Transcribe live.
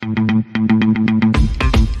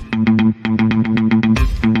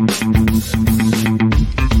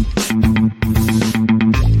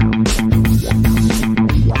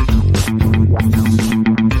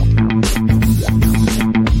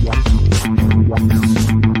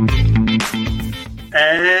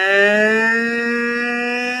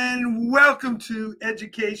to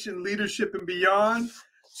Education, Leadership, and Beyond,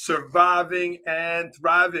 Surviving and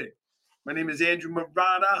Thriving. My name is Andrew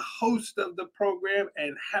Murata, host of the program,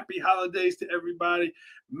 and happy holidays to everybody.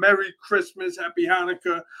 Merry Christmas, happy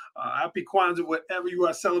Hanukkah, happy Kwanzaa, whatever you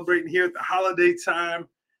are celebrating here at the holiday time.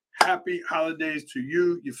 Happy holidays to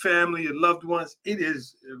you, your family, your loved ones. It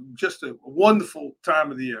is just a wonderful time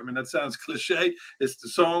of the year. I mean, that sounds cliche. It's the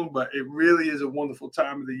song, but it really is a wonderful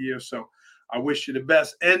time of the year. So I wish you the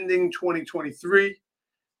best ending 2023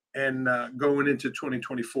 and going into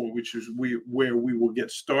 2024, which is where we will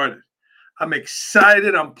get started. I'm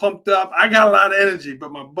excited. I'm pumped up. I got a lot of energy,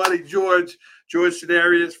 but my buddy George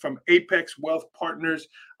Siderias from Apex Wealth Partners,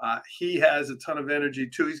 he has a ton of energy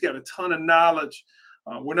too. He's got a ton of knowledge.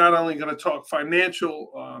 We're not only going to talk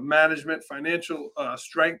financial management, financial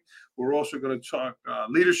strength. We're also going to talk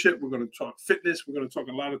leadership. We're going to talk fitness. We're going to talk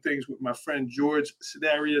a lot of things with my friend George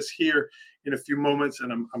Siderias here in a few moments,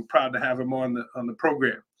 and I'm proud to have him on the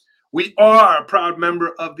program. We are a proud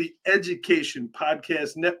member of the Education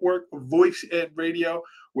Podcast Network, Voice Ed Radio,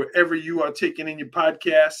 wherever you are taking in your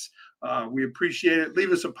podcasts. We appreciate it.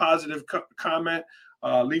 Leave us a positive comment.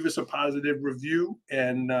 Leave us a positive review,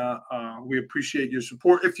 and we appreciate your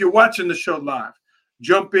support. If you're watching the show live,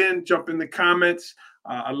 jump in the comments.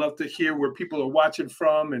 I love to hear where people are watching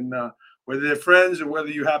from, and whether they're friends or whether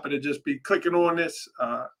you happen to just be clicking on this,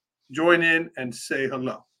 join in and say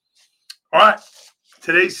hello. All right.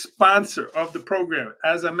 Today's sponsor of the program,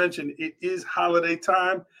 as I mentioned, it is holiday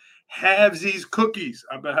time. Halvesies Cookies.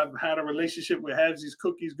 I've had a relationship with Halvesies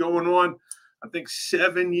Cookies going on, I think,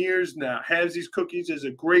 7 years now. Halvesies Cookies is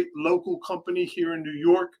a great local company here in New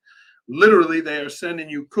York. Literally, they are sending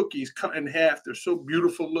you cookies cut in half. They're so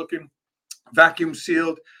beautiful looking, vacuum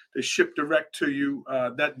sealed. They ship direct to you.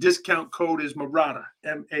 That discount code is Murata,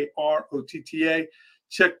 Marotta.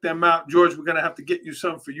 Check them out. George, we're going to have to get you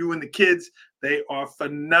some for you and the kids. They are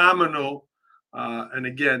phenomenal. And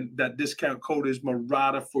again, that discount code is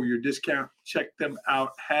Murata for your discount. Check them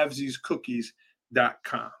out,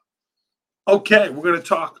 halvesiescookies.com. Okay, we're going to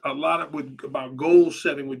talk a lot about goal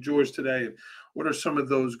setting with George today. What are some of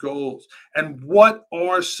those goals? And what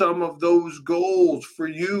are some of those goals for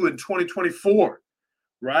you in 2024?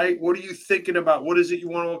 Right? What are you thinking about? What is it you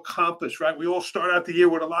want to accomplish? Right? We all start out the year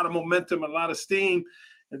with a lot of momentum, a lot of steam,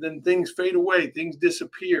 and then things fade away, things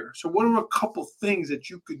disappear. So what are a couple things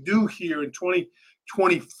that you could do here in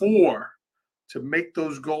 2024 to make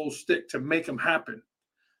those goals stick, to make them happen?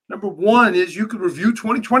 Number one is you could review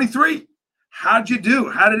 2023. How'd you do?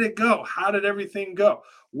 How did it go? How did everything go?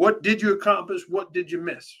 What did you accomplish? What did you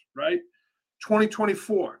miss? Right?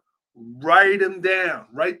 2024. Write them down.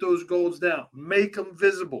 Write those goals down. Make them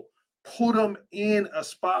visible. Put them in a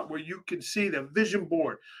spot where you can see them. Vision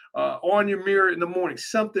board on your mirror in the morning.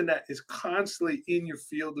 Something that is constantly in your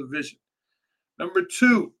field of vision. Number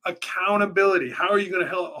two, accountability. How are you going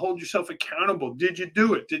to hold yourself accountable? Did you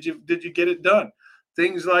do it? Did you get it done?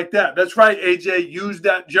 Things like that. That's right, AJ. Use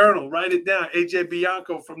that journal. Write it down. AJ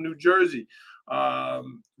Bianco from New Jersey.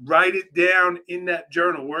 Write it down in that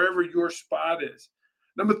journal, wherever your spot is.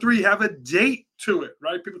 Number three, have a date to it,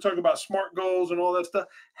 right? People talk about SMART goals and all that stuff.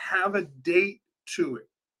 Have a date to it.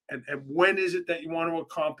 And when is it that you want to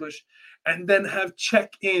accomplish? And then have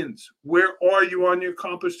check-ins. Where are you on your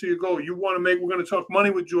accomplish to your goal? You want to make, we're going to talk money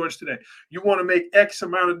with George today. You want to make X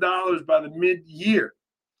amount of dollars by the mid-year.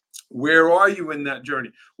 Where are you in that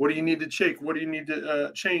journey? What do you need to check? What do you need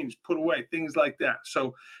to change, put away, things like that.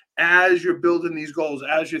 So as you're building these goals,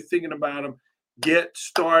 as you're thinking about them, get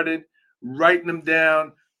started. Writing them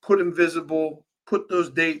down, put them visible, put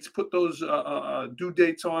those dates, put those due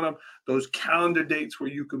dates on them, those calendar dates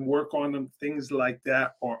where you can work on them, things like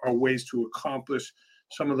that are ways to accomplish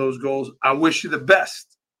some of those goals. I wish you the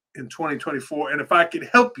best in 2024. And if I can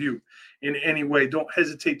help you in any way, don't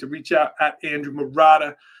hesitate to reach out at Andrew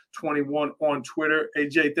Murata 21 on Twitter.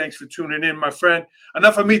 AJ, thanks for tuning in, my friend.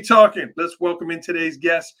 Enough of me talking. Let's welcome in today's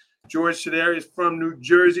guest, George Siderias from New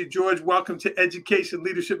Jersey. George, welcome to Education,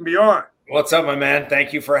 Leadership, and Beyond. What's up, my man?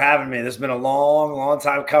 Thank you for having me. This has been a long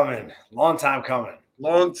time coming. Long time coming.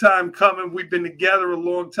 We've been together a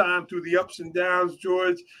long time through the ups and downs,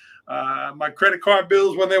 George. My credit card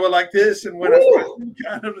bills when they were like this, and when I finally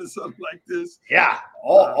got them to something like this. Yeah,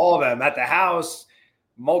 all of them at the house,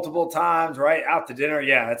 multiple times, right out to dinner.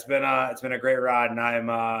 Yeah, it's been a great ride, and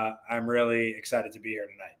I'm really excited to be here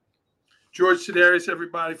tonight. George Siderias,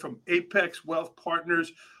 everybody, from Apex Wealth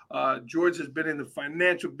Partners. George has been in the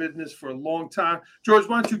financial business for a long time. George,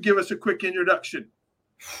 why don't you give us a quick introduction?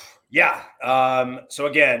 Yeah. So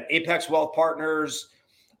again, Apex Wealth Partners.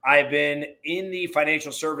 I've been in the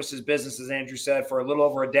financial services business, as Andrew said, for a little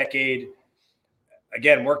over a decade.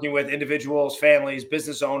 again, working with individuals, families,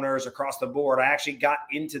 business owners across the board. I actually got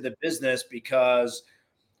into the business because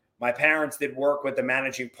my parents did work with the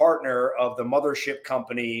managing partner of the mothership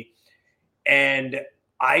company. And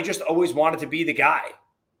I just always wanted to be the guy,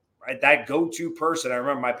 right? That go-to person. I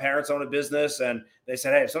remember my parents owned a business and they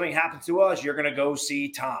said, hey, if something happens to us, you're going to go see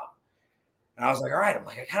Tom. And I was like, all right. I'm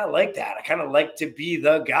like, I kind of like that. I kind of like to be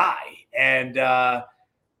the guy. And I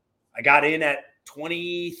got in at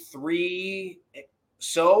 23.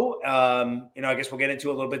 So, I guess we'll get into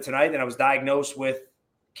it a little bit tonight. Then I was diagnosed with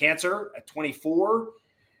cancer at 24.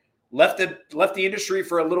 Left the industry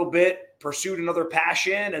for a little bit, pursued another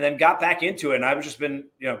passion, and then got back into it. And I've just been,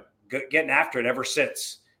 getting after it ever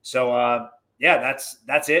since. So, that's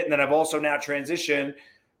it. And then I've also now transitioned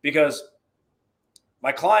because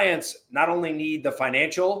my clients not only need the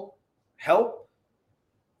financial help,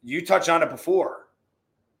 you touched on it before,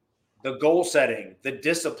 the goal setting, the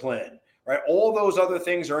discipline, right? All those other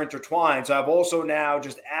things are intertwined. So I've also now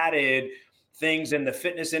just added things in the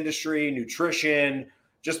fitness industry, nutrition,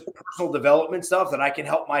 just personal development stuff that I can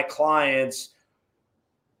help my clients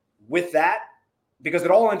with that, because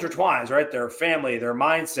it all intertwines, right? Their family, their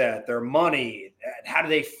mindset, their money, how do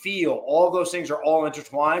they feel? All of those things are all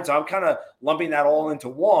intertwined. So I'm kind of lumping that all into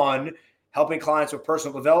one, helping clients with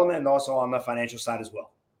personal development and also on the financial side as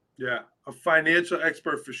well. Yeah, a financial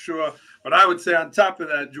expert for sure. But I would say on top of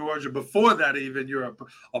that, George, or before that even, you're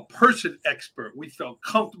a person expert. We felt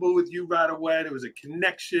comfortable with you right away. There was a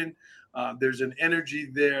connection. There's an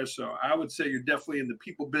energy there. So I would say you're definitely in the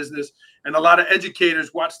people business. And a lot of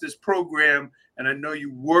educators watch this program. And I know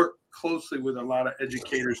you work closely with a lot of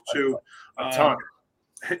educators too. A ton.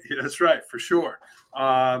 That's right, for sure.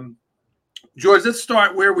 George, let's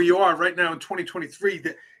start where we are right now in 2023.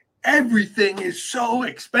 Everything is so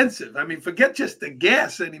expensive. I mean, forget just the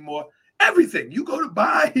gas anymore. Everything. You go to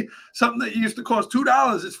buy something that used to cost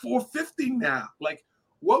 $2, it's $4.50 now. Like,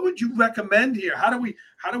 what would you recommend here? How do we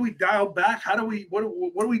dial back? What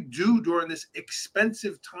do we do during this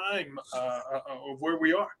expensive time of where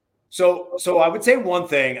we are? So I would say one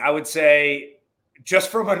thing. I would say, just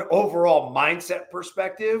from an overall mindset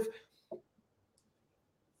perspective,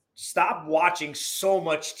 stop watching so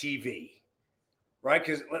much TV, right?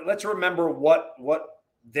 Because let's remember what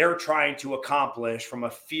they're trying to accomplish from a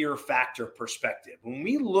fear factor perspective. When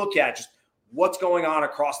we look at just what's going on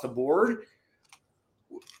across the board,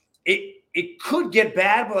 it could get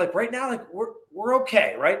bad, but like right now, like we're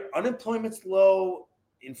okay, right? Unemployment's low,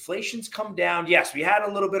 inflation's come down. Yes, we had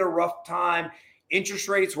a little bit of rough time. Interest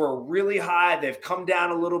rates were really high. They've come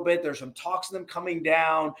down a little bit. There's some talks of them coming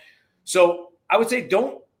down. So I would say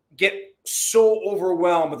don't get so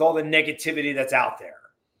overwhelmed with all the negativity that's out there.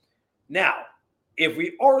 Now, if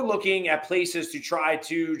we are looking at places to try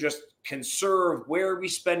to just conserve, where are we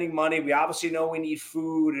spending money? We obviously know we need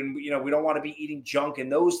food and, we don't want to be eating junk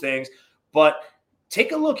and those things, but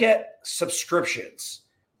take a look at subscriptions,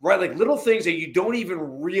 right? Like little things that you don't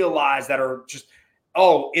even realize that are just,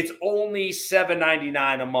 it's only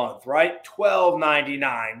 $7.99 a month, right?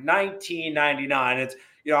 $12.99, $19.99. It's,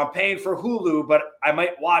 I'm paying for Hulu, but I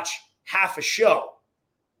might watch half a show,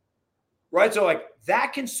 right? So like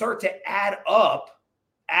that can start to add up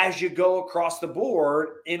as you go across the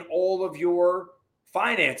board in all of your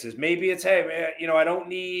finances. Maybe it's, hey, I don't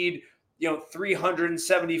need,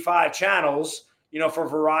 375 channels, for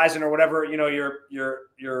Verizon or whatever,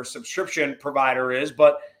 your subscription provider is.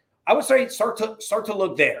 But I would say start to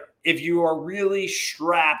look there. If you are really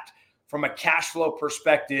strapped from a cash flow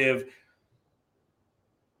perspective,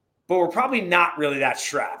 but we're probably not really that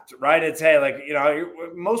strapped, right? It's, hey, like,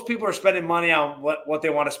 most people are spending money on what they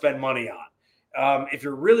want to spend money on. If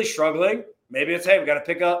you're really struggling, maybe it's, hey, we got to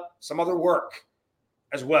pick up some other work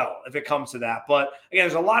as well, if it comes to that. But again,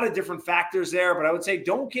 there's a lot of different factors there, but I would say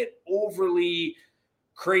don't get overly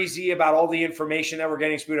crazy about all the information that we're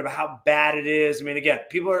getting spewed about how bad it is. I mean, again,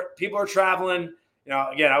 people are traveling.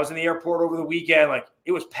 Again, I was in the airport over the weekend, like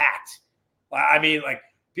it was packed. I mean, like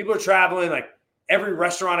people are traveling, like every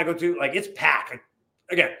restaurant I go to, like it's packed. Like,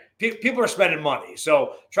 again, people are spending money.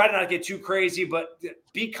 So try to not get too crazy, but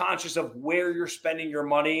be conscious of where you're spending your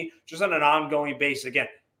money just on an ongoing basis. Again,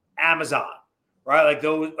 Amazon, right? Like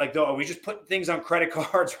those, we just put things on credit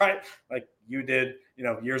cards, right? Like you did,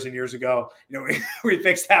 years and years ago, we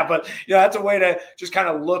fixed that. But, that's a way to just kind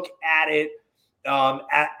of look at it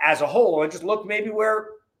as a whole and just look maybe where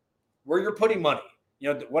you're putting money,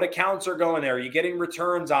 what accounts are going there. Are you getting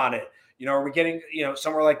returns on it? Are we getting,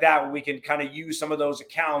 somewhere like that where we can kind of use some of those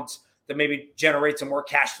accounts to maybe generate some more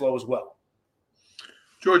cash flow as well?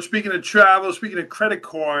 George, speaking of travel, speaking of credit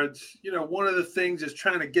cards, one of the things is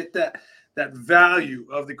trying to get that value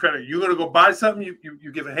of the credit. You're going to go buy something,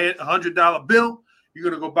 you give a $100 bill. You're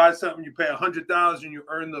going to go buy something, you pay $100 and you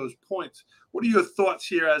earn those points. What are your thoughts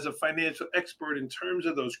here as a financial expert in terms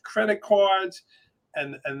of those credit cards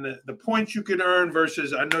and the points you can earn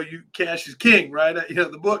versus, I know you cash is king, right?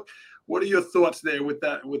 The book. What are your thoughts there with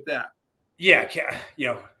that? Yeah,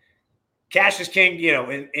 cash is king,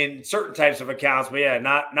 in certain types of accounts, but yeah,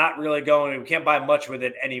 not really going. We can't buy much with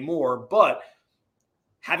it anymore. But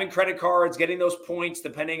having credit cards, getting those points,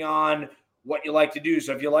 depending on what you like to do.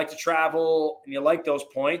 So if you like to travel and you like those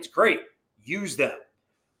points, great, use them.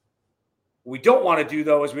 What we don't want to do,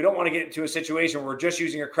 though, is we don't want to get into a situation where we're just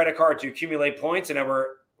using a credit card to accumulate points and then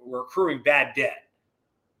we're accruing bad debt,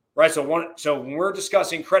 right? So when we're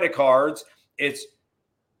discussing credit cards, it's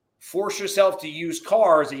force yourself to use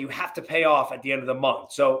cards that you have to pay off at the end of the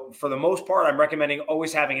month. So for the most part, I'm recommending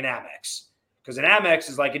always having an Amex, because an Amex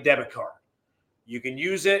is like a debit card. You can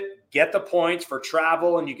use it, get the points for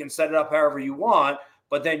travel, and you can set it up however you want,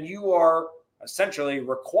 but then you are essentially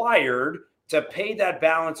required to pay that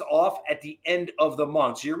balance off at the end of the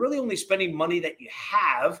month. So you're really only spending money that you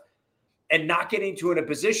have and not getting to in a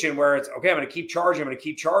position where it's, okay, I'm going to keep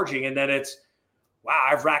charging. And then it's, wow,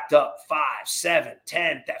 I've racked up $5, $7,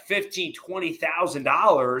 $10, $15,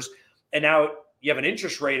 $20,000. And now you have an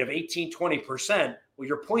interest rate of 18, 20%. Well,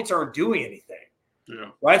 your points aren't doing anything. Yeah.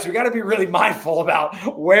 Right. So we got to be really mindful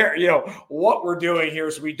about where, what we're doing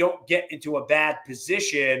here so we don't get into a bad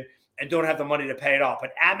position and don't have the money to pay it off.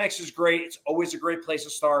 But Amex is great. It's always a great place to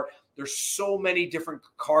start. There's so many different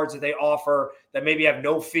cards that they offer that maybe have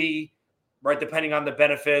no fee, right? Depending on the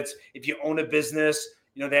benefits. If you own a business,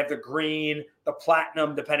 they have the green, the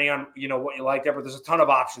platinum, depending on, what you like there, but there's a ton of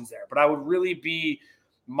options there. But I would really be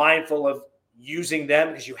mindful of using them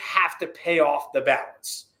because you have to pay off the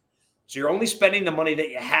balance. So you're only spending the money that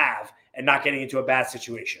you have and not getting into a bad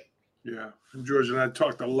situation. Yeah. And George and I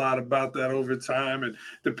talked a lot about that over time, and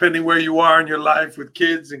depending where you are in your life with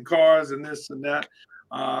kids and cars and this and that.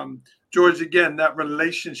 George, again, that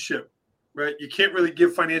relationship, right? You can't really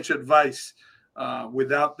give financial advice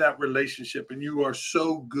without that relationship, and you are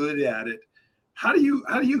so good at it. How do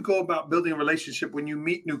you go about building a relationship when you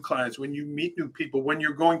meet new clients, when you meet new people, when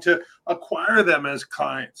you're going to acquire them as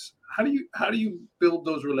clients? How do you build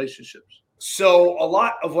those relationships? So a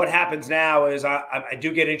lot of what happens now is I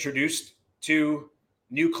do get introduced to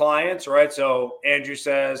new clients, right? So Andrew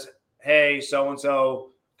says, hey, so-and-so,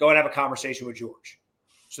 go and have a conversation with George.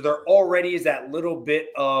 So there already is that little bit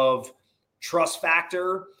of trust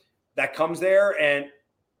factor that comes there. And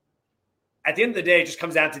at the end of the day, it just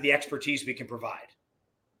comes down to the expertise we can provide,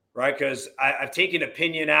 right? Because I've taken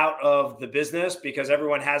opinion out of the business because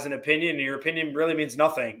everyone has an opinion, and your opinion really means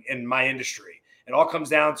nothing in my industry. It all comes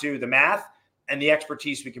down to the math and the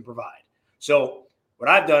expertise we can provide. So what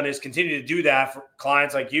I've done is continue to do that for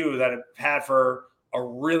clients like you that I've had for a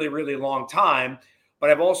really, really long time. But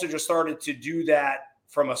I've also just started to do that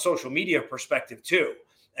from a social media perspective too,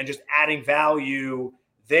 and just adding value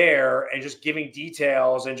there and just giving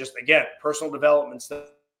details and just, again, personal development stuff,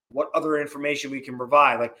 what other information we can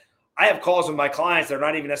provide. Like I have calls with my clients that are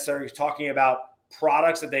not even necessarily talking about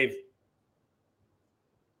products that they've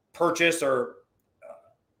purchased or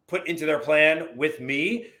put into their plan with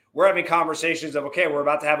me. We're having conversations of, okay, we're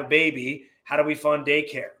about to have a baby. How do we fund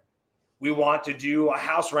daycare? We want to do a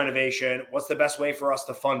house renovation. What's the best way for us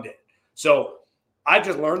to fund it? So I've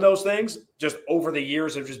just learned those things just over the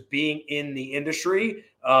years of just being in the industry.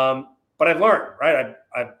 But I've learned, right?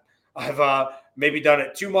 I've maybe done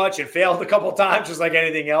it too much and failed a couple of times, just like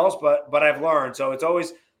anything else, but I've learned. So it's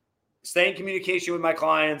always stay in communication with my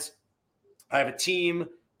clients. I have a team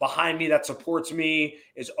behind me that supports me,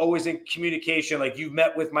 is always in communication. Like you've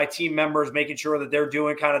met with my team members, making sure that they're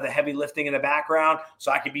doing kind of the heavy lifting in the background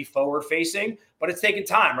so I can be forward facing, but it's taken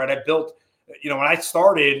time, right? I built, when I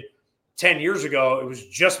started 10 years ago, it was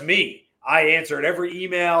just me. I answered every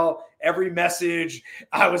email, every message.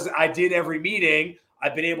 I did every meeting.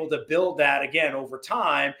 I've been able to build that again over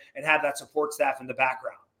time and have that support staff in the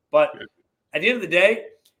background. But at the end of the day,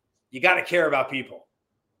 you got to care about people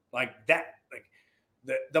like that.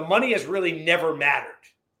 The money has really never mattered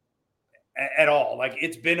at all. Like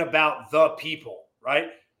it's been about the people, right?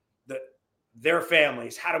 Their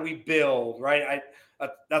families. How do we build, right?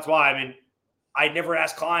 That's why, I never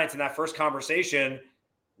ask clients in that first conversation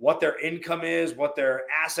what their income is, what their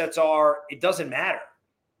assets are. It doesn't matter.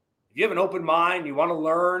 If you have an open mind, you want to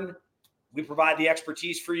learn, we provide the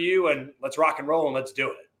expertise for you, and let's rock and roll and let's do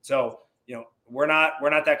it. So, we're not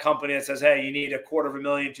that company that says, hey, you need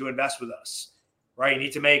 $250,000 to invest with us. Right? You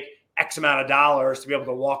need to make X amount of dollars to be able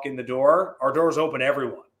to walk in the door. Our doors open to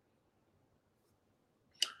everyone.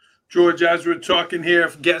 George, as we're talking here,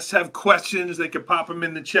 if guests have questions, they can pop them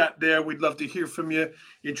in the chat there. We'd love to hear from you.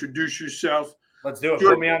 Introduce yourself. Let's do it.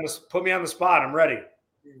 George, Put me on the spot. I'm ready.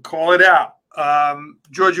 call it out.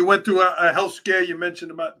 George, you went through a health scare. You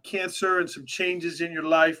mentioned about cancer and some changes in your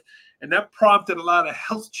life, and that prompted a lot of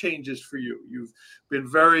health changes for you. You've been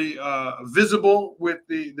very visible with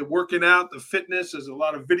the working out, the fitness. There's a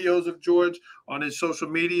lot of videos of George on his social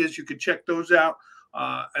medias. You can check those out.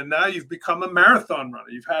 And now you've become a marathon runner.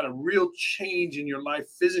 You've had a real change in your life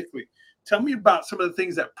physically. Tell me about some of the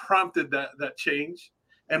things that prompted that change,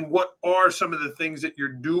 and what are some of the things that you're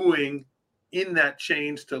doing in that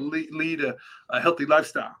change to lead a healthy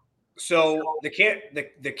lifestyle? So the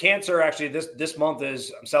cancer, actually this month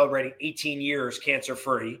I'm celebrating 18 years cancer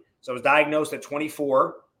free. So I was diagnosed at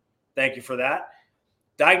 24. Thank you for that.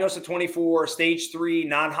 Diagnosed at 24, stage 3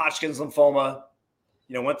 non-Hodgkin's lymphoma.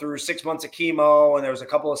 Went through 6 months of chemo, and there was a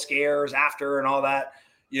couple of scares after and all that,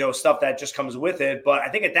 stuff that just comes with it. But I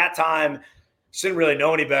think at that time, just didn't really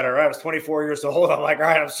know any better. I was 24 years old. I'm like, all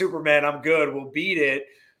right, I'm Superman. I'm good. We'll beat it.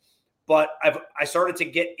 But I started to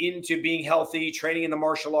get into being healthy, training in the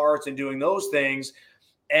martial arts and doing those things.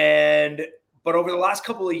 But over the last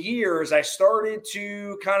couple of years, I started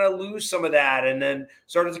to kind of lose some of that, and then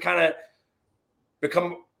started to kind of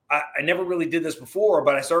become – I never really did this before,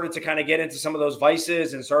 but I started to kind of get into some of those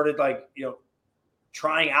vices and started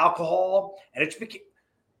trying alcohol, and it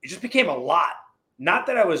just became a lot. Not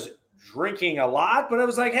that I was drinking a lot, but I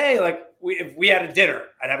was like, hey, if we had a dinner,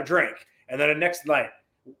 I'd have a drink. And then the next night,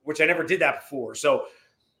 which I never did that before. So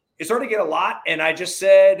it started to get a lot. And I just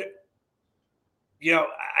said,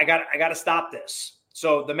 I got to stop this.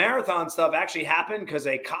 So the marathon stuff actually happened because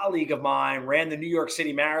a colleague of mine ran the New York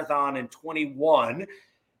City Marathon in 21.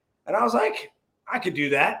 And I was like, I could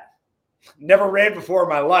do that. Never ran before in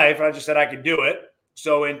my life. I just said I could do it.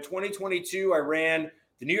 So in 2022, I ran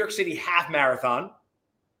the New York City Half Marathon.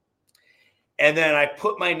 And then I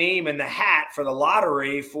put my name in the hat for the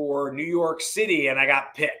lottery for New York City, and I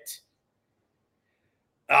got picked.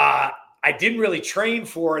 I didn't really train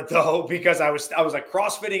for it, though, because I was like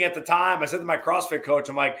CrossFitting at the time. I said to my CrossFit coach,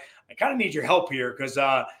 I'm like, I kind of need your help here because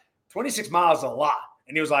 26 miles is a lot.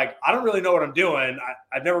 And he was like, I don't really know what I'm doing.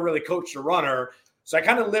 I've never really coached a runner. So I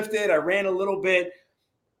kind of lifted. I ran a little bit,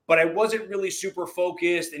 but I wasn't really super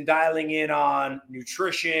focused and dialing in on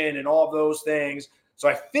nutrition and all of those things. So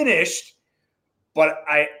I finished, but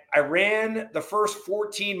I ran the first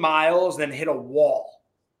 14 miles, then hit a wall.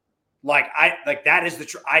 I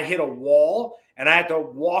hit a wall, and I had to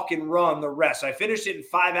walk and run the rest. So I finished it in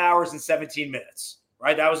 5 hours and 17 minutes,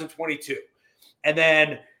 right? That was in 22. And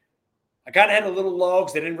then I kind of had a little low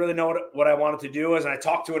because I didn't really know what I wanted to do. And I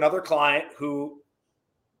talked to another client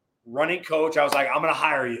running coach. I was like, I'm going to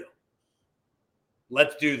hire you.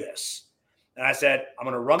 Let's do this. And I said, I'm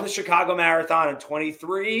going to run the Chicago Marathon in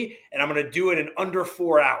 23, and I'm going to do it in under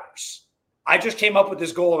 4 hours. I just came up with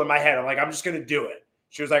this goal in my head. I'm like, I'm just going to do it.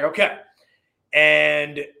 She was like, okay.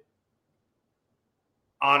 And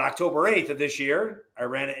on October 8th of this year, I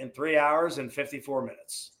ran it in 3 hours and 54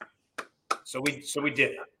 minutes. So we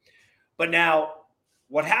did it. But now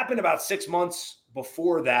what happened about 6 months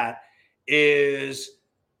before that is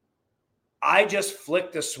I just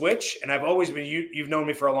flicked a switch, and I've always been, you've known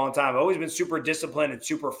me for a long time. I've always been super disciplined and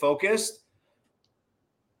super focused.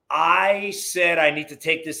 I said, I need to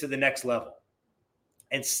take this to the next level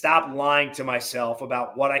and stop lying to myself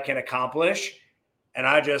about what I can accomplish. And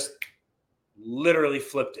I just literally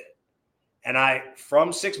flipped it. And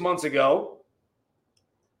from 6 months ago,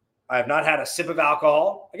 I have not had a sip of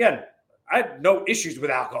alcohol. Again, I had no issues with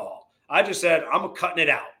alcohol. I just said, I'm cutting it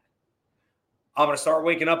out. I'm going to start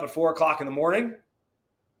waking up at 4 o'clock in the morning,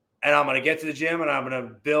 and I'm going to get to the gym, and I'm going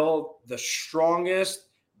to build the strongest,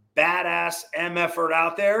 badass MFer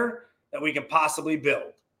out there that we can possibly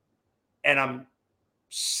build. And I'm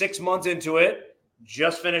 6 months into it,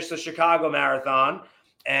 just finished the Chicago Marathon,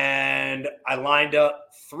 and I lined up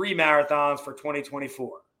 3 marathons for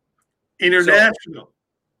 2024.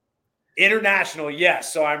 International,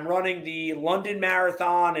 yes. So I'm running the London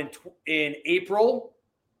Marathon in April.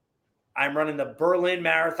 I'm running the Berlin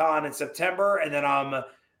Marathon in September, and then I'm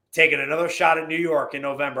taking another shot at New York in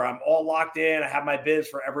November. I'm all locked in. I have my bids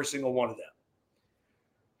for every single one of them.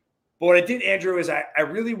 But what I did, Andrew, is I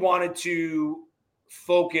really wanted to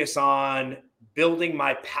focus on building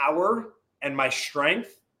my power and my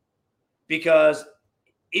strength because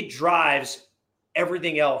it drives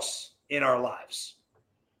everything else in our lives.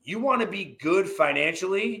 You want to be good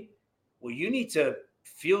financially? Well, you need to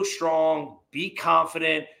feel strong, be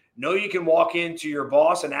confident, know you can walk into your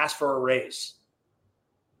boss and ask for a raise.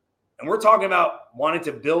 And we're talking about wanting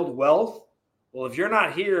to build wealth. Well, if you're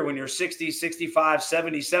not here when you're 60, 65,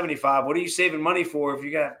 70, 75, what are you saving money for if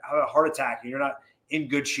you have a heart attack and you're not in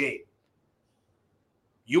good shape?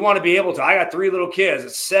 You want to be able to. I got 3 little kids.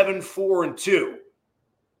 It's 7, 4, and 2.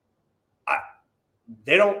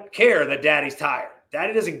 They don't care that daddy's tired.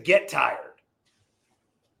 Daddy doesn't get tired,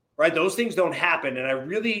 right? Those things don't happen. And I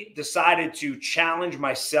really decided to challenge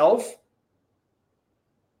myself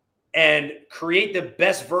and create the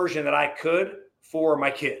best version that I could for my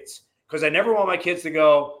kids. Because I never want my kids to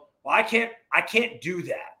go, well, I can't do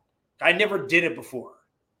that. I never did it before.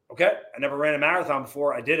 Okay. I never ran a marathon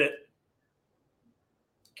before. I did it.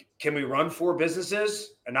 Can we run 4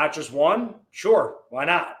 businesses and not just one? Sure. Why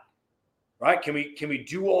not? Right? Can we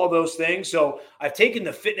do all those things? So I've taken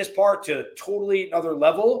the fitness part to totally another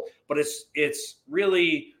level, but it's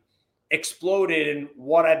really exploded in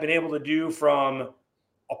what I've been able to do from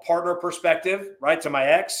a partner perspective, right, to my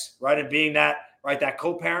ex, right, and being that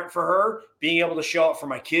co-parent for her, being able to show up for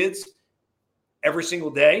my kids every single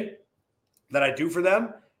day that I do for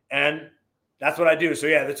them, and that's what I do. So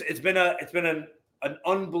yeah, it's been an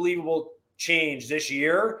unbelievable change this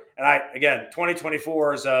year, and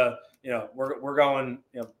 2024 is we're going,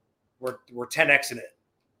 we're 10Xing it.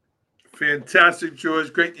 Fantastic,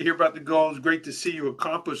 George. Great to hear about the goals. Great to see you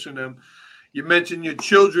accomplishing them. You mentioned your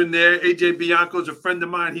children there. AJ Bianco is a friend of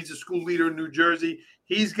mine. He's a school leader in New Jersey.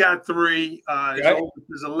 He's got 3. His oldest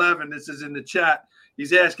is 11. This is in the chat.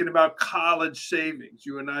 He's asking about college savings.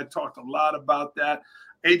 You and I talked a lot about that.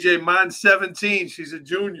 AJ, mine's 17. She's a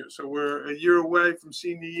junior. So we're a year away from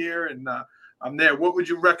senior year, and I'm there. What would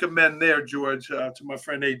you recommend there, George, to my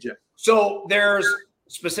friend AJ? So there's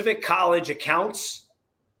specific college accounts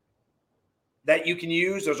that you can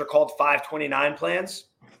use. Those are called 529 plans.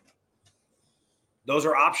 Those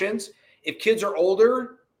are options. If kids are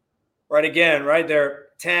older, right, they're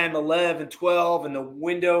 10, 11, 12, and the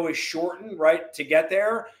window is shortened, right, to get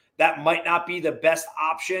there, that might not be the best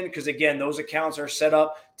option because, again, those accounts are set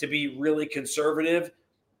up to be really conservative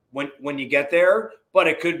when you get there. But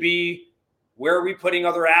it could be, where are we putting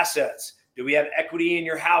other assets? Do we have equity in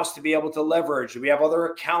your house to be able to leverage? Do we have other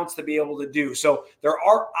accounts to be able to do? So there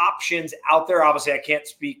are options out there. Obviously, I can't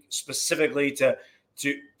speak specifically to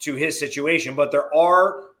his situation, but there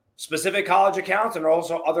are specific college accounts and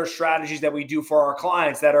also other strategies that we do for our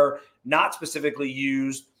clients that are not specifically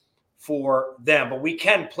used for them. But we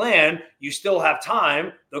can plan. You still have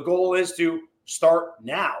time. The goal is to start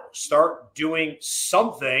now. Start doing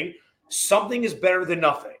something. Something is better than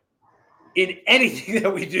nothing in anything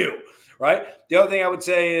that we do, right? The other thing I would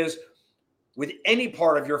say is, with any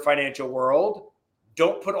part of your financial world,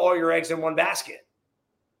 don't put all your eggs in one basket,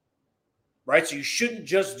 right? So you shouldn't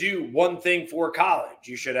just do one thing for college.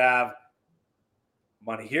 You should have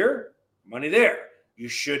money here, money there. You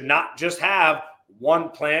should not just have one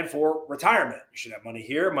plan for retirement. You should have money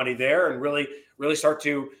here, money there, and really, really start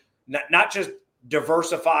to not just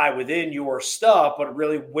diversify within your stuff, but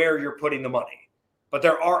really where you're putting the money. But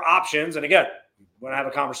there are options. And again, when I have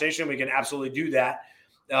a conversation, we can absolutely do that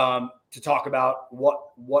to talk about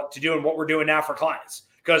what to do and what we're doing now for clients.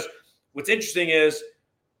 Because what's interesting is,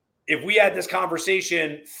 if we had this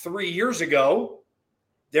conversation 3 years ago,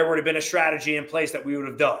 there would have been a strategy in place that we would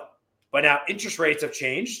have done. But now interest rates have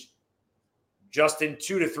changed just in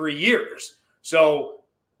 2 to 3 years. So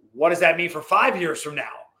what does that mean for 5 years from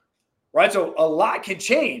now? Right? So a lot can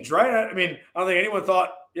change, right? I mean, I don't think anyone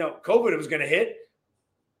thought, COVID was going to hit.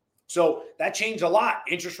 So that changed a lot.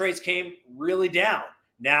 Interest rates came really down.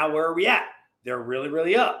 Now, where are we at? They're really,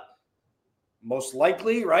 really up. Most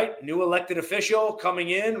likely, right? New elected official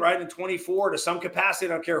coming in, right, in 24 to some capacity. I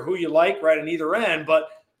don't care who you like, right, on either end, but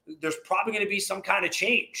there's probably going to be some kind of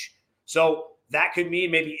change. So that could mean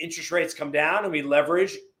maybe interest rates come down and we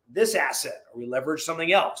leverage this asset or we leverage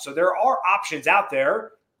something else. So there are options out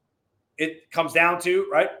there. It comes down to,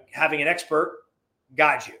 right, having an expert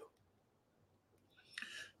guide you.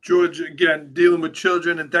 George, again, dealing with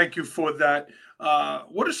children, and thank you for that.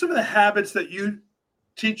 What are some of the habits that you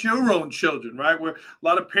teach your own children, right? We're a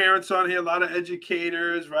lot of parents on here, a lot of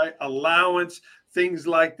educators, right? Allowance, things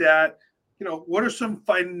like that. What are some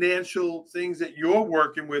financial things that you're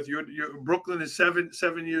working with? Your Brooklyn is seven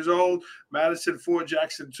years old, Madison 4,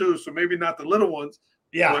 Jackson 2. So maybe not the little ones.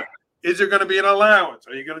 Yeah. But is there going to be an allowance?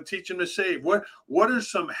 Are you going to teach them to save? What are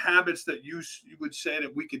some habits that you would say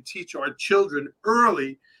that we could teach our children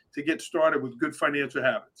early to get started with good financial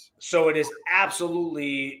habits? So it is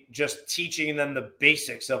absolutely just teaching them the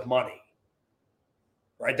basics of money,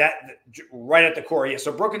 right? That right at the core. Yeah.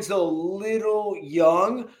 So Brooklyn's still a little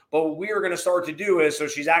young, but what we are going to start to do is, so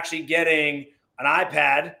she's actually getting an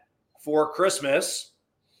iPad for Christmas,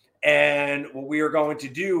 And what we are going to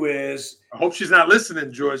do is, I hope she's not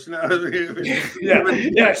listening, George.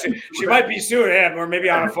 yeah, she might be soon, or maybe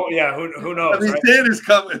on a phone. Yeah, who knows? I mean, right? Santa's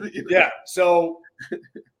coming. Yeah, so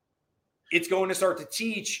it's going to start to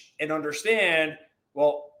teach and understand.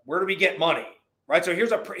 Well, where do we get money, right? So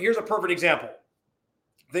here's a perfect example.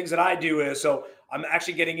 Things that I do is, so I'm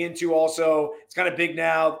actually getting into also, it's kind of big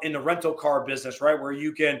now in the rental car business, right? Where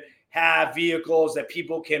you can have vehicles that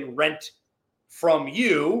people can rent from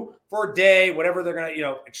you for a day, whatever they're going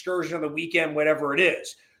to, excursion on the weekend, whatever it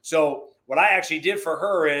is. So what I actually did for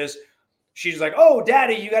her is, she's like, "Oh,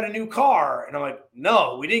 Daddy, you got a new car." And I'm like,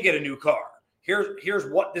 "No, we didn't get a new car. Here's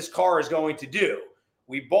what this car is going to do.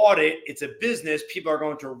 We bought it. It's a business. People are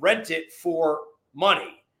going to rent it for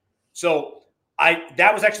money." So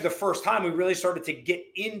that was actually the first time we really started to get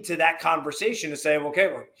into that conversation to say, okay,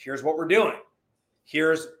 well, here's what we're doing.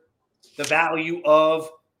 Here's the value of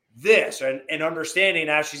this, and understanding.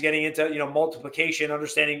 Now she's getting into, multiplication,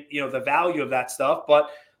 understanding, the value of that stuff. But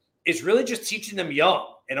it's really just teaching them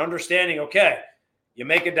young and understanding, okay, you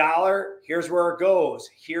make $1, here's where it goes.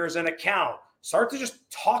 Here's an account. Start to just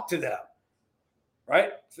talk to them,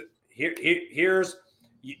 right? Here's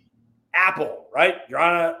Apple, right? You're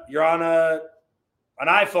on an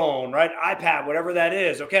iPhone, right? iPad, whatever that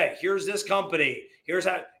is. Okay, here's this company. Here's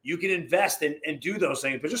how you can invest and do those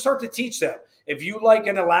things. But just start to teach them. If you like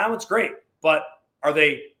an allowance, great. But are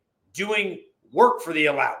they doing work for the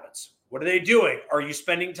allowance? What are they doing? Are you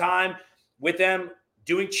spending time with them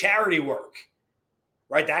doing charity work?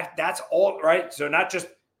 Right? That's all, right? So not just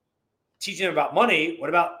teaching them about money. What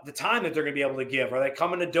about the time that they're going to be able to give? Are they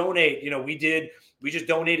coming to donate? We just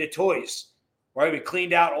donated toys. Right, we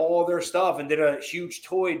cleaned out all of their stuff and did a huge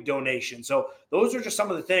toy donation. So those are just some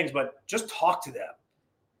of the things, but just talk to them,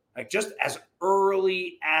 like just as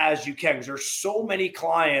early as you can, because there's so many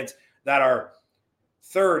clients that are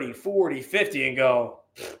 30, 40, 50 and go,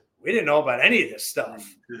 we didn't know about any of this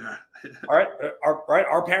stuff. Yeah. All right.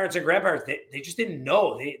 Our parents and grandparents, they just didn't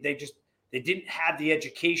know. They didn't have the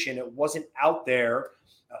education. It wasn't out there.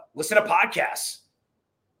 Listen to podcasts,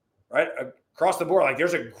 right? Across the board. Like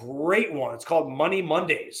there's a great one. It's called Money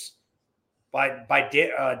Mondays by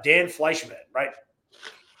Dan Fleischman, right?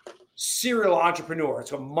 Serial entrepreneur.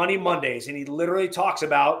 It's called Money Mondays. And he literally talks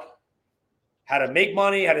about how to make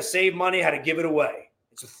money, how to save money, how to give it away.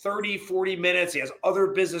 It's a 30, 40 minutes. He has other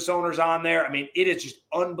business owners on there. I mean, it is just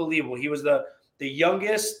unbelievable. He was the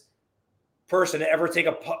youngest person to ever take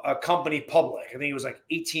a company public. I think he was like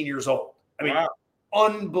 18 years old. I mean, wow.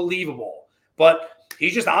 Unbelievable. But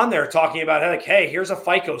he's just on there talking about, like, hey, here's a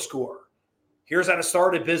FICO score. Here's how to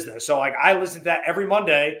start a business. So like I listen to that every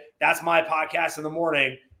Monday. That's my podcast in the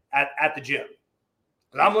morning at the gym.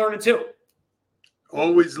 But I'm learning too.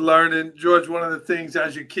 Always learning. George, one of the things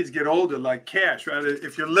as your kids get older, like cash, right?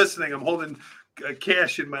 If you're listening, I'm holding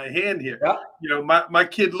cash in my hand here. Yeah. My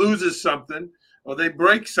kid loses something or they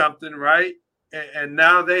break something, right? And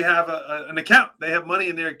now they have an account. They have money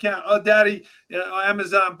in their account. Oh, Daddy,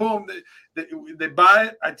 Amazon, boom. They buy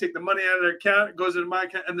it. I take the money out of their account. It goes into my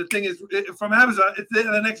account. And the thing is, from Amazon, it's there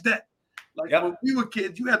the next day. Like when we were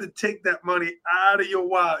kids, you had to take that money out of your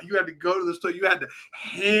wallet. You had to go to the store. You had to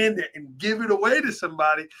hand it and give it away to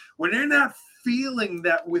somebody. When they're not feeling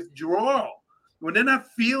that withdrawal, when they're not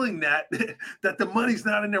feeling that the money's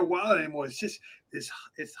not in their wallet anymore,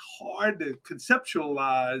 it's hard to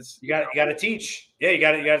conceptualize. You got to teach. Yeah, you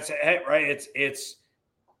got to say, hey, right? It's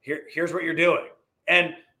here's what you're doing.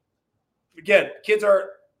 And again, kids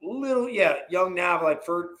are little, young now, like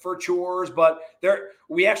for chores, but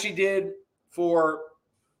we actually did for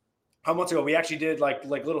how months ago, we actually did like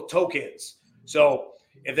little tokens. So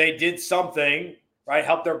if they did something, right,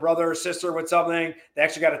 help their brother or sister with something, they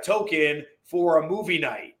actually got a token for a movie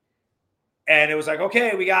night. And it was like,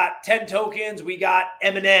 okay, we got 10 tokens, we got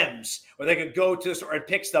M&Ms, or they could go to the store and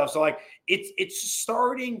pick stuff. So like it's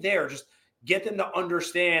starting there. Just get them to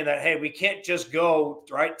understand that, hey, we can't just go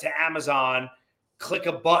right to Amazon, click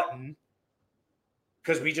a button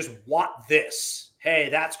because we just want this. Hey,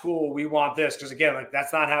 that's cool. We want this. Because again, like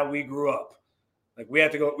that's not how we grew up. Like we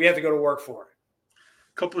have to go to work for it.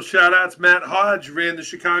 Couple of shout outs. Matt Hodge ran the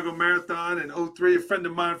Chicago Marathon in 2003, a friend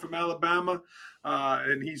of mine from Alabama.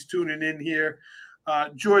 And he's tuning in here.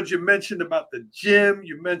 George, you mentioned about the gym.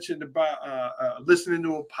 You mentioned about listening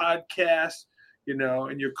to a podcast,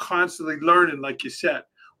 and you're constantly learning, like you said.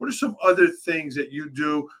 What are some other things that you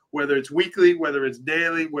do, whether it's weekly, whether it's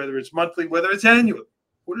daily, whether it's monthly, whether it's annually?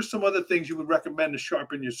 What are some other things you would recommend to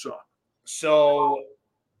sharpen your saw? So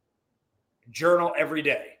journal every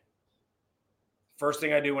day. First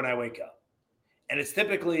thing I do when I wake up. And it's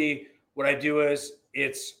typically what I do is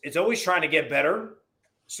it's always trying to get better.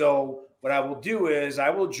 So what I will do is I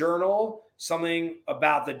will journal something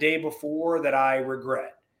about the day before that I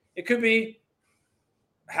regret. It could be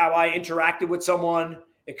how I interacted with someone.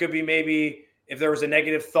 It could be maybe if there was a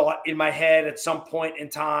negative thought in my head at some point in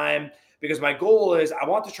time, because my goal is I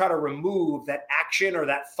want to try to remove that action or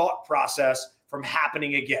that thought process from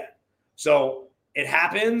happening again. So it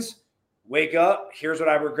happens, wake up, here's what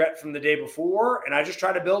I regret from the day before, and I just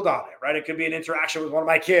try to build on it, right? It could be an interaction with one of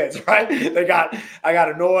my kids, right? I got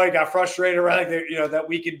annoyed, got frustrated, right? That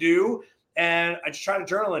we can do. And I just try to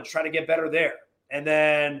journal and try to get better there. And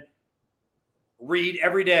then read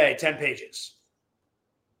every day 10 pages.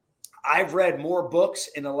 I've read more books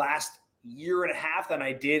in the last year and a half than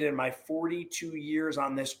I did in my 42 years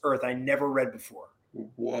on this earth. I never read before.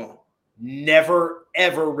 Whoa. Never,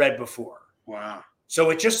 ever read before. Wow. So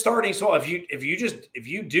it's just starting. So if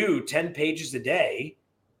you do 10 pages a day,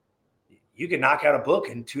 you can knock out a book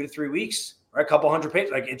in 2 to 3 weeks, right? A couple hundred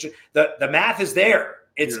pages. Like it's just, the math is there.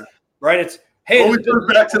 It's right. It's, hey, always goes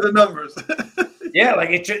back to the numbers. Yeah, like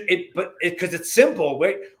because it's simple.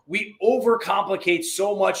 We overcomplicate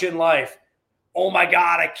so much in life. Oh my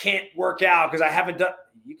God, I can't work out because I haven't done.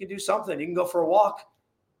 You can do something. You can go for a walk.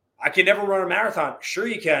 I can never run a marathon. Sure,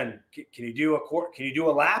 you can. Can you do Can you do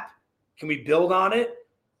a lap? Can we build on it?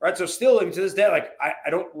 Right. So still, even to this day, like I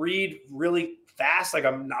don't read really fast. Like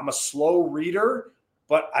I'm a slow reader,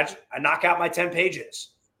 but I knock out my 10 pages.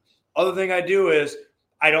 Other thing I do is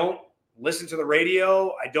I don't listen to the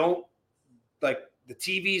radio. I don't. Like the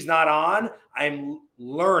TV's not on. I'm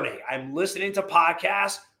learning. I'm listening to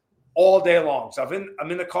podcasts all day long. So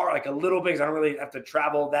I'm in the car like a little bit because I don't really have to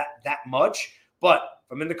travel that much. But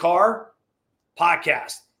if I'm in the car,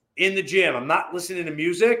 podcast. In the gym, I'm not listening to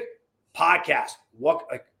music, podcast.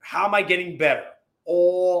 How am I getting better?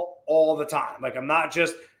 All the time. Like I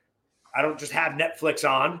don't just have Netflix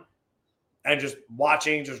on and just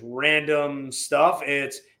watching just random stuff.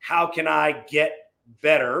 It's how can I get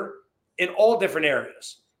better in all different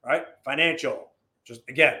areas, right? Financial, just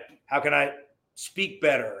again, how can I speak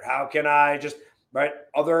better? How can I just, right?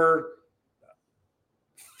 Other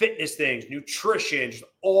fitness things, nutrition, just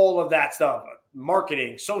all of that stuff,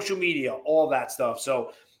 marketing, social media, all that stuff.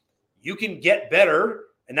 So you can get better,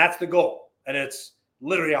 and that's the goal. And it's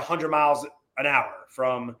literally 100 miles an hour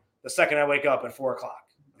from the second I wake up at 4 o'clock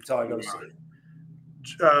until I go to sleep.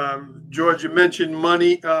 George, you mentioned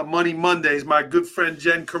Money Mondays. My good friend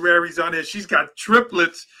Jen Carreri's on there. She's got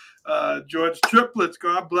triplets, George, triplets.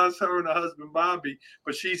 God bless her and her husband Bobby.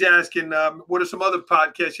 But she's asking, what are some other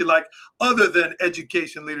podcasts you like other than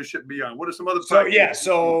Education, Leadership, Beyond? What are some other podcasts?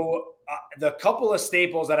 So the couple of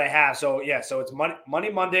staples that I have. So it's Money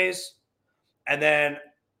Mondays, and then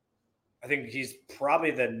I think he's probably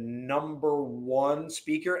the number one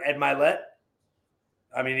speaker, Ed Milet.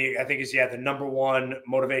 I mean, I think he's the number one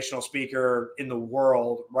motivational speaker in the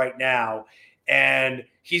world right now. And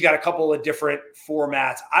he's got a couple of different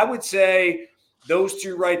formats. I would say those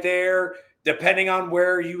two right there, depending on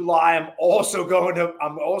where you lie, I'm also going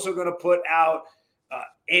to put out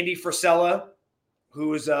Andy Frisella,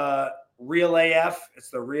 who's Real AF. It's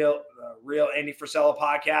the Real Andy Frisella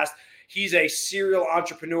podcast. He's a serial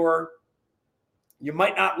entrepreneur. You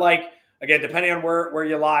might not like, again, depending on where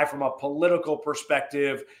you lie from a political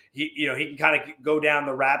perspective, he can kind of go down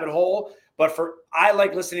the rabbit hole. But I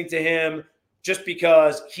like listening to him just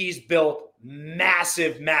because he's built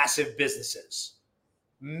massive businesses,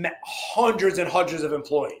 hundreds and hundreds of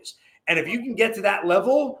employees. And if you can get to that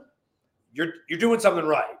level, you're doing something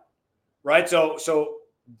right? So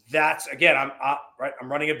that's, again,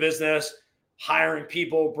 I'm running a business, hiring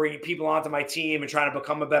people, bringing people onto my team, and trying to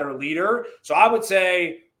become a better leader. So I would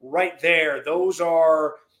say right there, those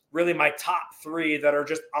are really my top 3 that are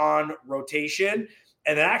just on rotation.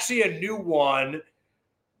 And then actually a new one,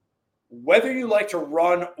 whether you like to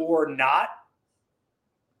run or not,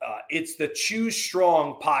 it's the Choose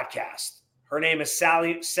Strong podcast. Her name is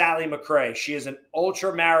Sally McRae. She is an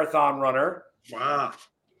ultra marathon runner. Wow.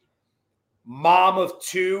 Mom of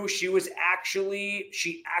 2. She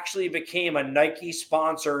actually became a Nike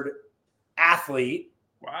sponsored athlete.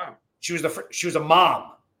 Wow. She was a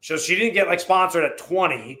mom. So she didn't get sponsored at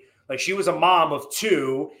 20. She was a mom of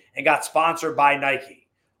 2 and got sponsored by Nike.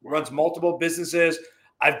 Wow. Runs multiple businesses.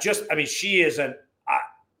 She is an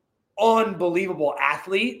unbelievable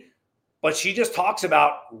athlete, but she just talks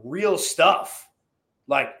about real stuff.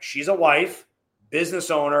 She's a wife, business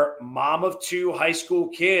owner, mom of 2 high school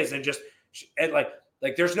kids, and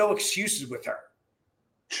there's no excuses with her.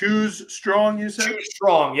 Choose Strong, you said? Choose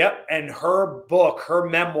Strong, yep. And her book, her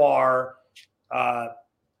memoir,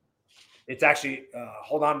 It's actually,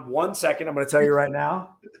 hold on 1 second. I'm going to tell you right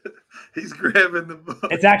now. He's grabbing the book.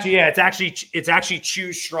 It's actually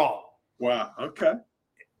Choose Strong. Wow. Okay.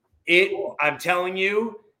 I'm telling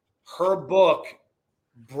you, her book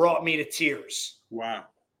brought me to tears. Wow.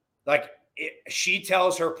 Like she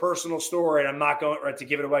tells her personal story, and I'm not going to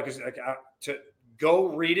give it away because to go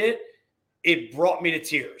read it, it brought me to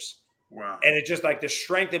tears. Wow. And it's just like the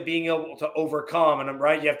strength of being able to overcome. And I'm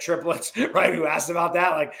right. You have triplets, right? Who asked about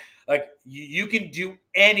that? Like you can do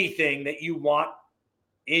anything that you want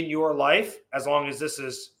in your life as long as this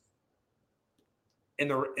is in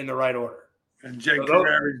the right order. And Jen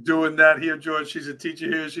Carreri's doing that here, George. She's a teacher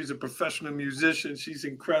here. She's a professional musician. She's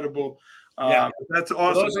incredible. That's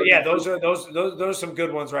awesome. Those are some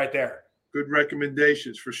good ones right there. Good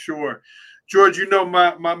recommendations for sure. George,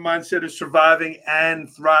 my mindset is surviving and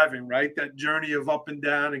thriving, right? That journey of up and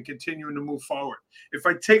down and continuing to move forward. If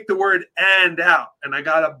I take the word "and" out and I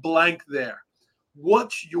got a blank there,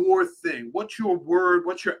 what's your thing? What's your word?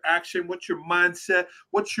 What's your action? What's your mindset?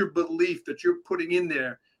 What's your belief that you're putting in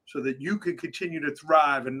there so that you can continue to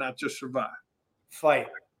thrive and not just survive? Fight.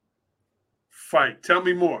 Tell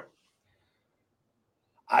me more.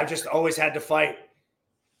 I've just always had to fight.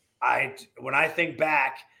 When I think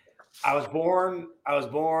back, I was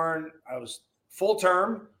full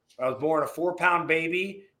term. I was born a 4-pound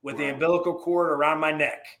baby with the umbilical cord around my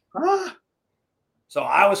neck. Huh? So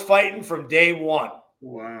I was fighting from day one.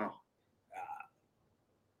 Wow.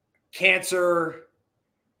 Cancer,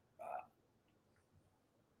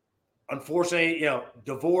 unfortunately,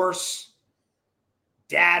 divorce,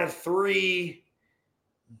 dad of 3,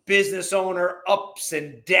 business owner, ups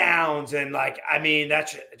and downs. And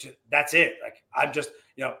that's it. Like, I'm just,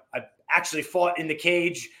 I've actually fought in the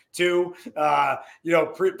cage too.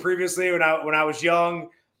 Previously when I was young,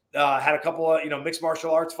 had a couple of, mixed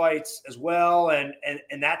martial arts fights as well. And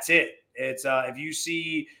that's it. It's, if you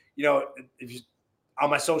see, if you, on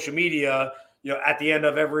my social media, at the end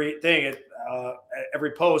of everything,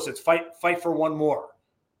 every post, it's fight for one more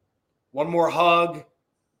hug,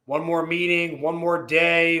 one more meeting, one more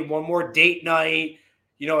day, one more date night,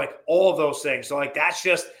 like all of those things. So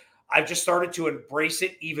I've just started to embrace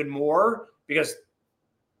it even more because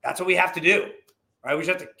that's what we have to do, right? We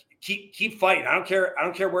just have to keep fighting. I don't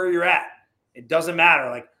care where you're at. It doesn't matter.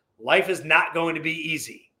 Like, life is not going to be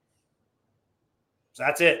easy. So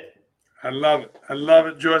that's it. I love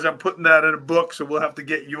it, George. I'm putting that in a book, so we'll have to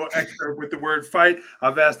get your excerpt with the word fight.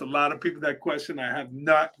 I've asked a lot of people that question. I have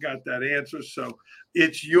not got that answer, so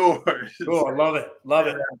it's yours. Cool. I love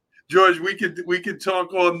it. George, we could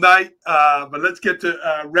talk all night, but let's get to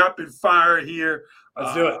rapid fire here.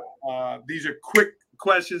 Let's do it. These are quick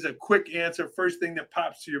questions, a quick answer. First thing that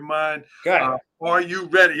pops to your mind. Okay. Are you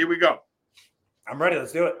ready? Here we go. I'm ready.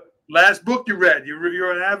 Let's do it. Last book you read.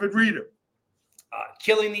 You're an avid reader.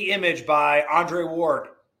 Killing the Image by Andre Ward.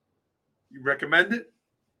 You recommend it?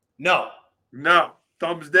 No.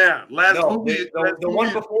 Thumbs down. Movie. The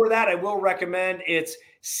one before that I will recommend. It's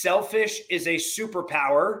Selfish is a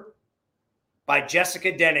Superpower by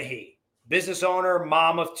Jessica Dennehy. Business owner,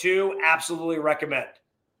 mom of 2. Absolutely recommend.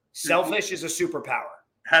 Selfish is a Superpower.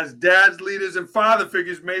 Has dads, leaders, and father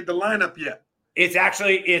figures made the lineup yet? It's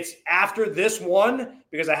after this one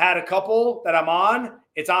because I had a couple that I'm on.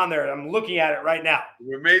 It's on there. I'm looking at it right now.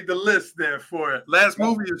 We made the list there for it. Last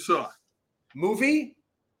movie you saw? Movie?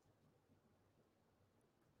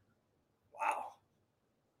 Wow.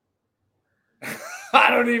 I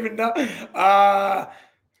don't even know. Wow,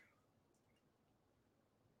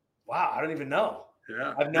 I don't even know.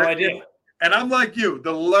 Yeah. I have no idea. And I'm like you,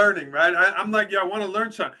 the learning, right? I'm like you, I want to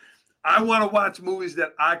learn something. I want to watch movies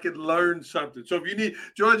that I could learn something. So if you need,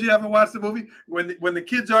 George, you haven't watched the movie? When the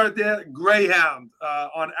kids aren't there, Greyhound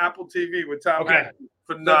on Apple TV with Tom Hanks.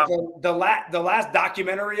 Phenomenal. The last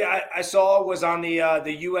documentary I saw was on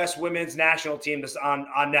the U.S. women's national team that's on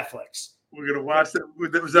Netflix. We're gonna watch that.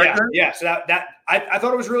 Was that good? Yeah. So that I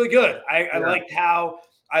thought it was really good. I liked how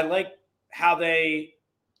they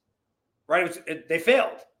they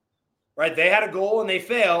failed. Right, they had a goal and they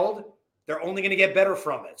failed. They're only going to get better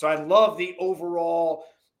from it. So I love the overall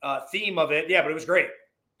theme of it. Yeah, but it was great.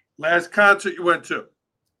 Last concert you went to?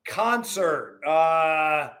 Concert.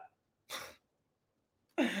 I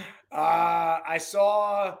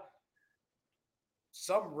saw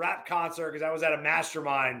some rap concert because I was at a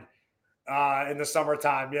mastermind in the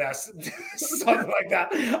summertime. Yes, something like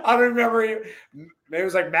that. I don't remember. Maybe it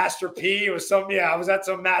was like Master P. It was some. Yeah, I was at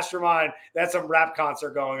some mastermind. That's some rap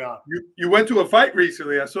concert going on. You went to a fight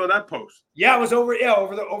recently. I saw that post. Yeah, it was over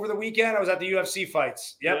the weekend. I was at the UFC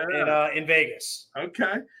fights. Yep, in Vegas.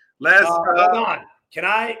 Okay. Hold on. Can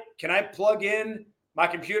I plug in my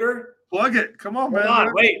computer? Plug it. Come on, Hold man.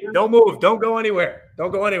 on. Wait. Don't move. Don't go anywhere.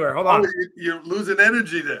 Don't go anywhere. Hold on. You're losing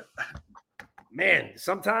energy there. Man,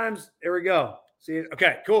 sometimes, there we go. See,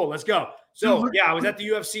 okay, cool. Let's go. So, yeah, I was at the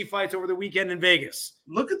UFC fights over the weekend in Vegas.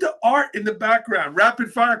 Look at the art in the background.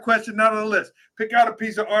 Rapid fire question not on the list. Pick out a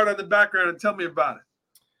piece of art on the background and tell me about it.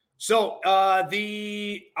 So I'm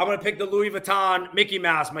going to pick the Louis Vuitton Mickey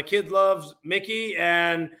Mouse. My kid loves Mickey,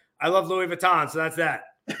 and I love Louis Vuitton, so that's that.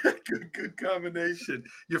 Good combination.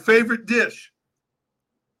 Your favorite dish?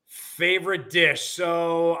 Favorite dish.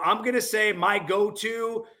 So I'm going to say my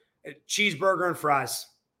go-to, cheeseburger and fries.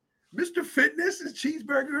 Mr. Fitness is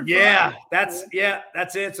cheeseburger and fries.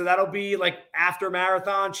 That's it. So that'll be like after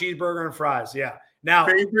marathon, cheeseburger and fries. Yeah. Now,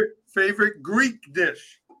 favorite Greek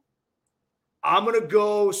dish? I'm going to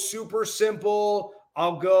go super simple.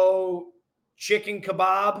 I'll go chicken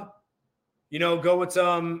kebab. Go with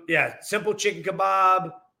some, simple chicken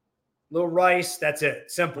kebab, little rice. That's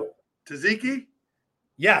it. Simple. Tzatziki?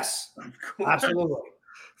 Yes. Absolutely.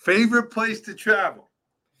 Favorite place to travel?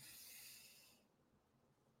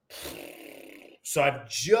 So I've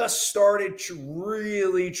just started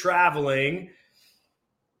really traveling.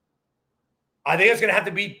 I think it's going to have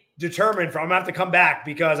to be determined. I'm going to have to come back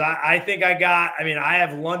because I think I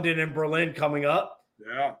have London and Berlin coming up.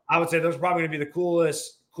 Yeah. I would say those are probably going to be the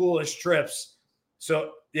coolest trips.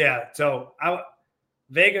 So, yeah. So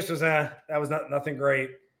Vegas was, that was nothing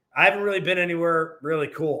great. I haven't really been anywhere really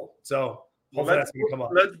cool. So hopefully that's going to come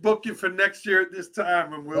up. Let's book you for next year at this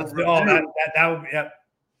time and we'll review. That would be, yeah.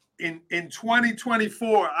 In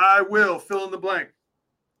 2024, I will fill in the blank.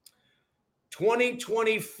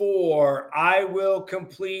 2024, I will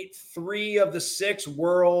complete 3 of the 6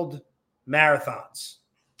 world marathons.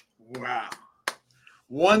 Wow.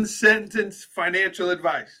 1 sentence financial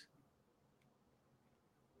advice.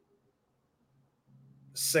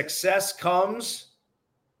 Success comes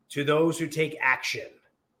to those who take action.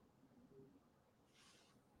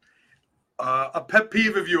 A pet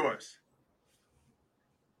peeve of yours.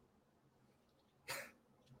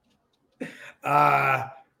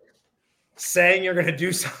 Saying you're going to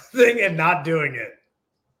do something and not doing it.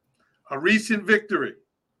 A recent victory.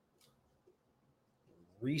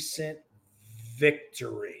 Recent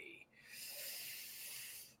victory.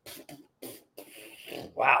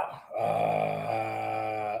 Wow.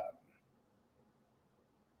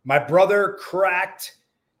 My brother cracked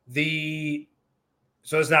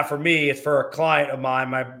so it's not for me, it's for a client of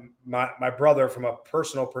mine, my brother, from a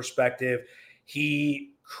personal perspective.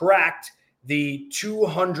 He cracked the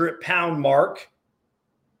 200-pound mark.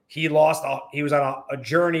 He was on a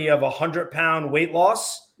journey of 100-pound weight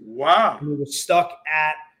loss. Wow. He was stuck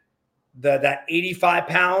at that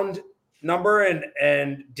 85-pound number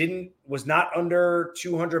and was not under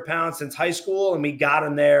 200 pounds since high school. And we got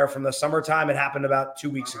him there from the summertime. It happened about 2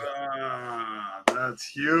 weeks ago. That's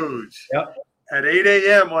huge. Yep. At 8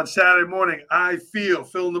 a.m. on Saturday morning, I feel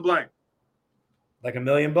fill in the blank. Like $1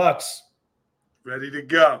 million. Ready to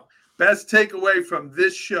go. Best takeaway from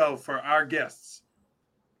this show for our guests.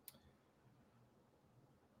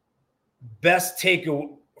 Best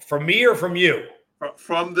takeaway from me or from you?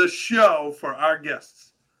 From the show for our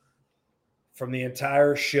guests. From the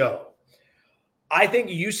entire show. I think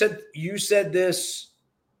you said this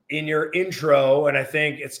in your intro, and I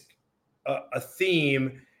think it's a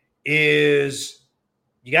theme is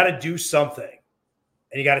you got to do something,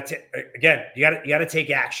 and you got to take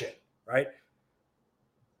action, right?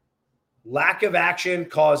 Lack of action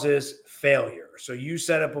causes failure. So you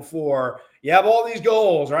said it before. You have all these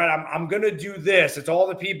goals, right? I'm going to do this. It's all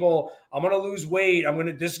the people. I'm going to lose weight.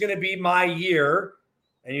 This is going to be my year.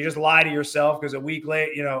 And you just lie to yourself because a week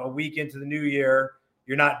into the new year,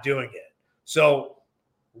 you're not doing it. So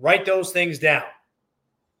write those things down.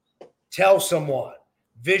 Tell someone,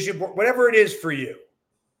 vision board, whatever it is for you,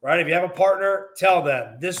 right? If you have a partner, tell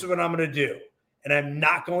them, this is what I'm going to do. And I'm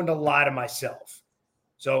not going to lie to myself.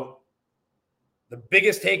 So the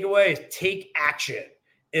biggest takeaway is take action.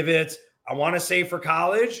 If it's, I want to save for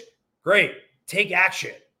college, great. Take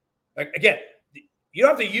action. Like, again, you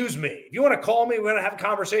don't have to use me. If you want to call me, we're going to have a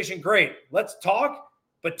conversation, great. Let's talk,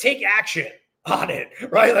 but take action on it,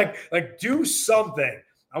 right? Like do something.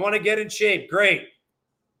 I want to get in shape, great.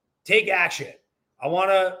 Take action. I'm going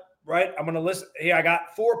to listen. Hey, I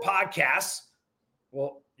got 4 podcasts.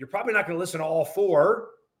 Well, you're probably not going to listen to all 4.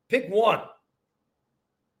 Pick one.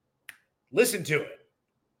 Listen to it,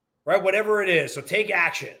 right? Whatever it is. So take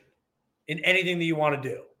action in anything that you want to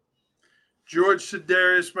do. George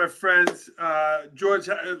Siderias, my friends. George,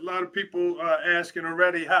 a lot of people asking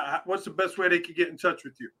already, what's the best way they could get in touch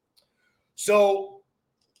with you? So,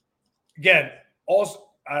 again, also,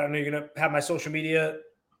 I don't know, you're going to have my social media.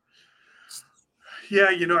 Yeah,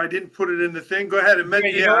 I didn't put it in the thing. Go ahead. It meant,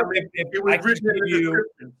 If it was I can written in the give you,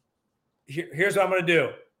 description. here's what I'm going to do.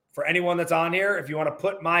 For anyone that's on here, if you want to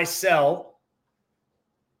put my cell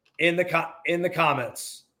in the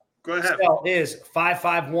comments. Go ahead. Cell is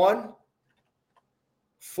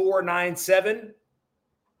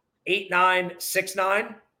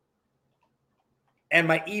 551-497-8969. And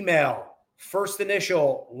my email, first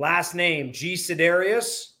initial, last name, G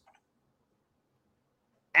Siderias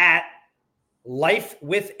at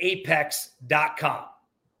lifewithapex.com.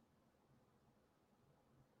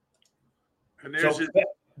 And there's So,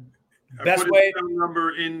 best way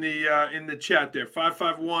number in the chat there,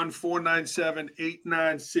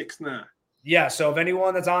 551-497-8969. Yeah. So if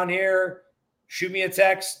anyone that's on here, shoot me a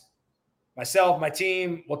text. Myself, my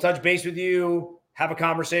team, we'll touch base with you, have a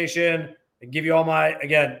conversation, and give you all my,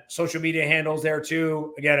 again, social media handles there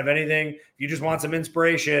too. Again, if anything, if you just want some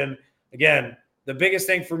inspiration, again, the biggest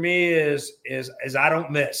thing for me is I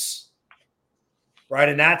don't miss. Right.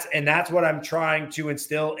 And that's what I'm trying to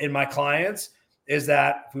instill in my clients, is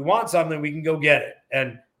that if we want something, we can go get it.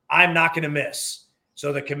 And I'm not going to miss.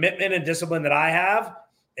 So the commitment and discipline that I have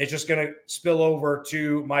is just going to spill over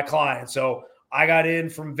to my clients. So I got in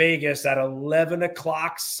from Vegas at 11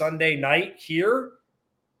 o'clock Sunday night here.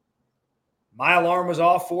 My alarm was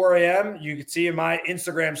off 4 a.m. You could see in my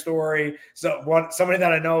Instagram story. So somebody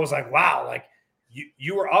that I know was like, wow, like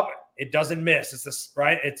you were up. It doesn't miss. It's this,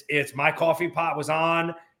 right? It's my coffee pot was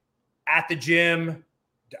on at the gym.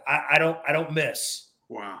 I don't miss.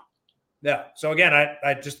 Wow. Yeah. So again,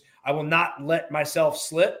 I will not let myself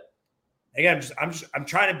slip. Again, I'm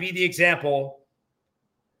trying to be the example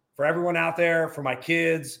for everyone out there, for my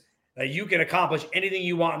kids, that you can accomplish anything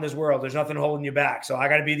you want in this world. There's nothing holding you back. So I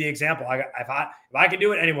got to be the example. If I can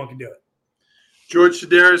do it, anyone can do it. George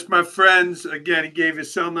Siderias, my friends, again, he gave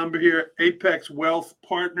his cell number here, Apex Wealth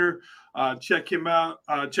Partner. Check him out.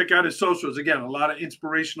 Check out his socials. Again, a lot of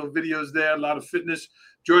inspirational videos there, a lot of fitness.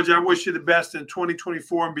 George, I wish you the best in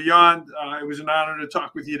 2024 and beyond. It was an honor to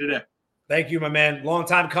talk with you today. Thank you, my man. Long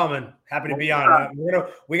time coming. Happy to be on.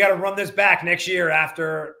 We got to run this back next year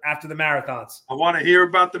after the marathons. I want to hear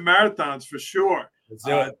about the marathons for sure. Let's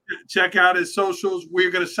do it. Check out his socials.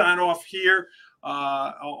 We're going to sign off here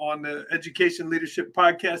on the Education Leadership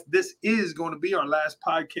Podcast. This is going to be our last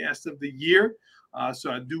podcast of the year.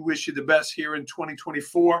 So I do wish you the best here in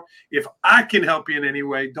 2024. If I can help you in any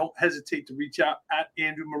way, don't hesitate to reach out at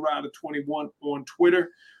Andrew Murata21 on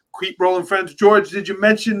Twitter. Keep rolling, friends. George, did you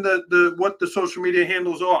mention what the social media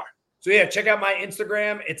handles are? So yeah, check out my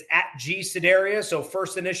Instagram. It's at G Siderias. So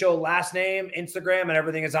first initial, last name, Instagram, and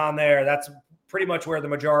everything is on there. That's pretty much where the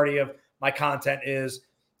majority of my content is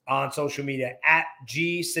on social media. At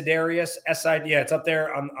G Siderias, S-I-D. Yeah, it's up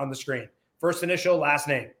there on the screen. First initial, last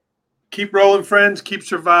name. Keep rolling, friends. Keep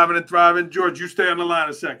surviving and thriving. George, you stay on the line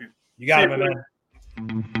a second. You got it, my man.